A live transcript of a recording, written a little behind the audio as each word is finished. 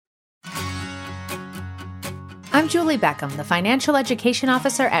I'm Julie Beckham, the Financial Education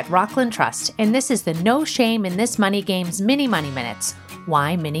Officer at Rockland Trust, and this is the No Shame in This Money Game's Mini Money Minutes.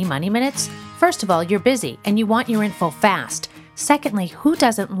 Why Mini Money Minutes? First of all, you're busy and you want your info fast. Secondly, who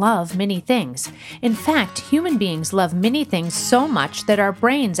doesn't love mini things? In fact, human beings love mini things so much that our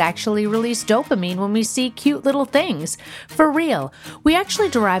brains actually release dopamine when we see cute little things. For real, we actually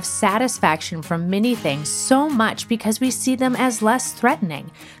derive satisfaction from mini things so much because we see them as less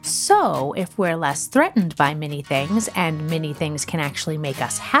threatening. So, if we're less threatened by mini things, and mini things can actually make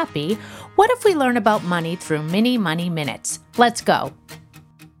us happy, what if we learn about money through Mini Money Minutes? Let's go!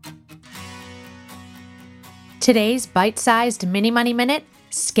 Today's bite-sized Mini Money Minute,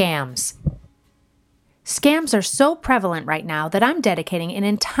 scams. Scams are so prevalent right now that I'm dedicating an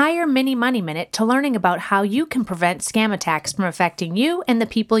entire Mini Money Minute to learning about how you can prevent scam attacks from affecting you and the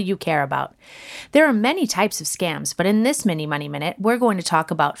people you care about. There are many types of scams, but in this Mini Money Minute, we're going to talk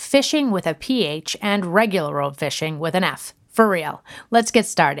about phishing with a PH and regular old phishing with an F. For real. Let's get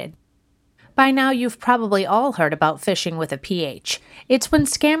started. By now, you've probably all heard about phishing with a PH. It's when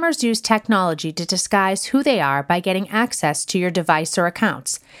scammers use technology to disguise who they are by getting access to your device or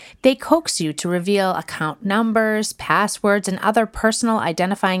accounts. They coax you to reveal account numbers, passwords, and other personal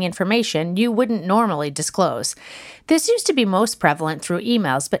identifying information you wouldn't normally disclose. This used to be most prevalent through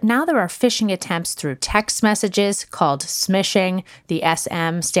emails, but now there are phishing attempts through text messages called smishing, the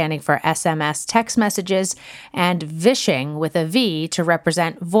SM standing for SMS text messages, and vishing with a V to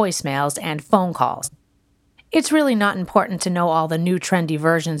represent voicemails and phone calls. It's really not important to know all the new trendy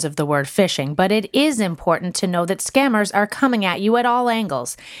versions of the word phishing, but it is important to know that scammers are coming at you at all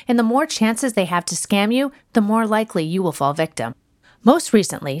angles, and the more chances they have to scam you, the more likely you will fall victim. Most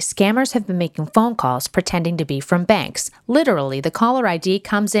recently, scammers have been making phone calls pretending to be from banks. Literally, the caller ID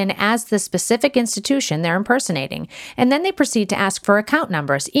comes in as the specific institution they're impersonating, and then they proceed to ask for account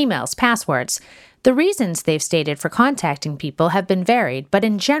numbers, emails, passwords. The reasons they've stated for contacting people have been varied, but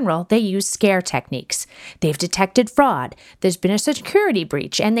in general, they use scare techniques. They've detected fraud, there's been a security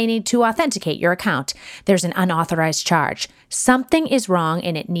breach, and they need to authenticate your account. There's an unauthorized charge. Something is wrong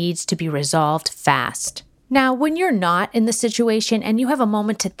and it needs to be resolved fast. Now, when you're not in the situation and you have a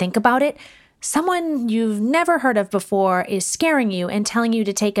moment to think about it, someone you've never heard of before is scaring you and telling you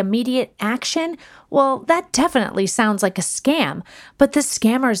to take immediate action. Well, that definitely sounds like a scam, but the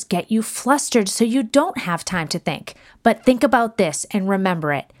scammers get you flustered so you don't have time to think. But think about this and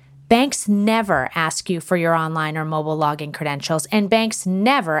remember it. Banks never ask you for your online or mobile login credentials, and banks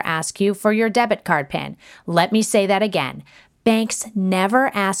never ask you for your debit card PIN. Let me say that again. Banks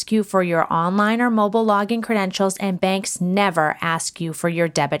never ask you for your online or mobile login credentials, and banks never ask you for your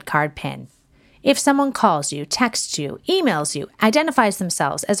debit card PIN. If someone calls you, texts you, emails you, identifies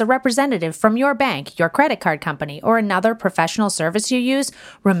themselves as a representative from your bank, your credit card company, or another professional service you use,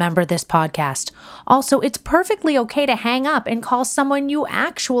 remember this podcast. Also, it's perfectly okay to hang up and call someone you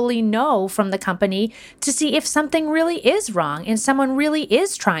actually know from the company to see if something really is wrong and someone really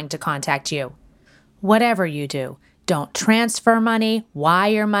is trying to contact you. Whatever you do, don't transfer money,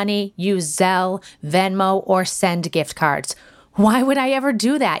 wire money, use Zelle, Venmo, or send gift cards. Why would I ever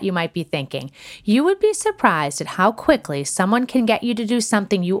do that, you might be thinking. You would be surprised at how quickly someone can get you to do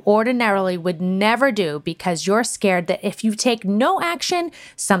something you ordinarily would never do because you're scared that if you take no action,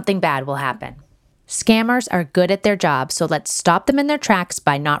 something bad will happen. Scammers are good at their job, so let's stop them in their tracks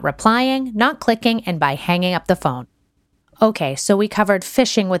by not replying, not clicking, and by hanging up the phone. Okay, so we covered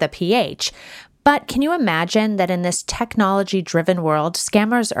phishing with a PH. But can you imagine that in this technology-driven world,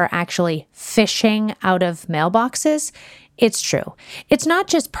 scammers are actually phishing out of mailboxes? It's true. It's not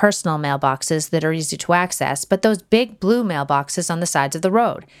just personal mailboxes that are easy to access, but those big blue mailboxes on the sides of the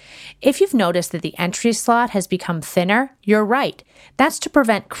road. If you've noticed that the entry slot has become thinner, you're right. That's to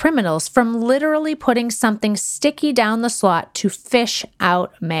prevent criminals from literally putting something sticky down the slot to fish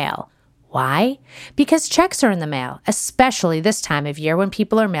out mail. Why? Because checks are in the mail, especially this time of year when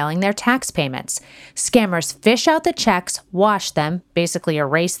people are mailing their tax payments. Scammers fish out the checks, wash them, basically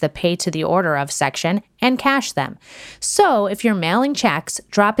erase the pay to the order of section, and cash them. So if you're mailing checks,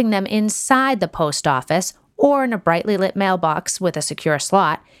 dropping them inside the post office or in a brightly lit mailbox with a secure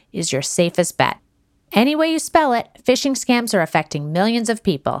slot is your safest bet. Any way you spell it, phishing scams are affecting millions of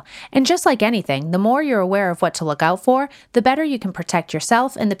people. And just like anything, the more you're aware of what to look out for, the better you can protect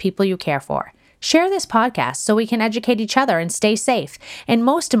yourself and the people you care for. Share this podcast so we can educate each other and stay safe. And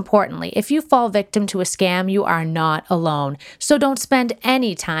most importantly, if you fall victim to a scam, you are not alone. So don't spend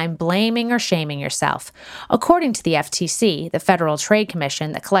any time blaming or shaming yourself. According to the FTC, the Federal Trade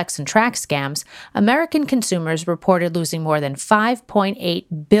Commission that collects and tracks scams, American consumers reported losing more than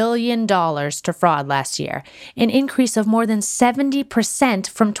 $5.8 billion to fraud last year, an increase of more than 70%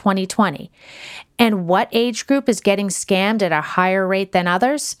 from 2020. And what age group is getting scammed at a higher rate than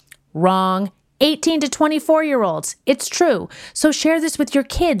others? Wrong. 18 to 24-year-olds. It's true. So share this with your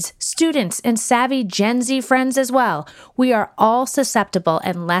kids, students, and savvy Gen Z friends as well. We are all susceptible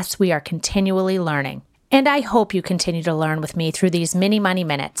unless we are continually learning. And I hope you continue to learn with me through these mini money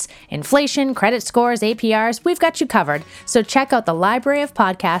minutes. Inflation, credit scores, APRs, we've got you covered. So check out the library of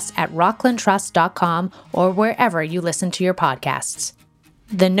podcasts at rocklandtrust.com or wherever you listen to your podcasts.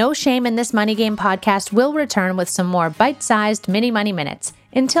 The No Shame in This Money Game podcast will return with some more bite-sized mini money minutes.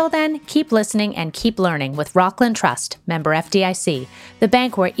 Until then, keep listening and keep learning with Rockland Trust, member FDIC, the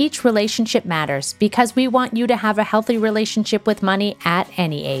bank where each relationship matters because we want you to have a healthy relationship with money at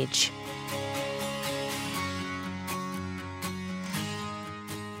any age.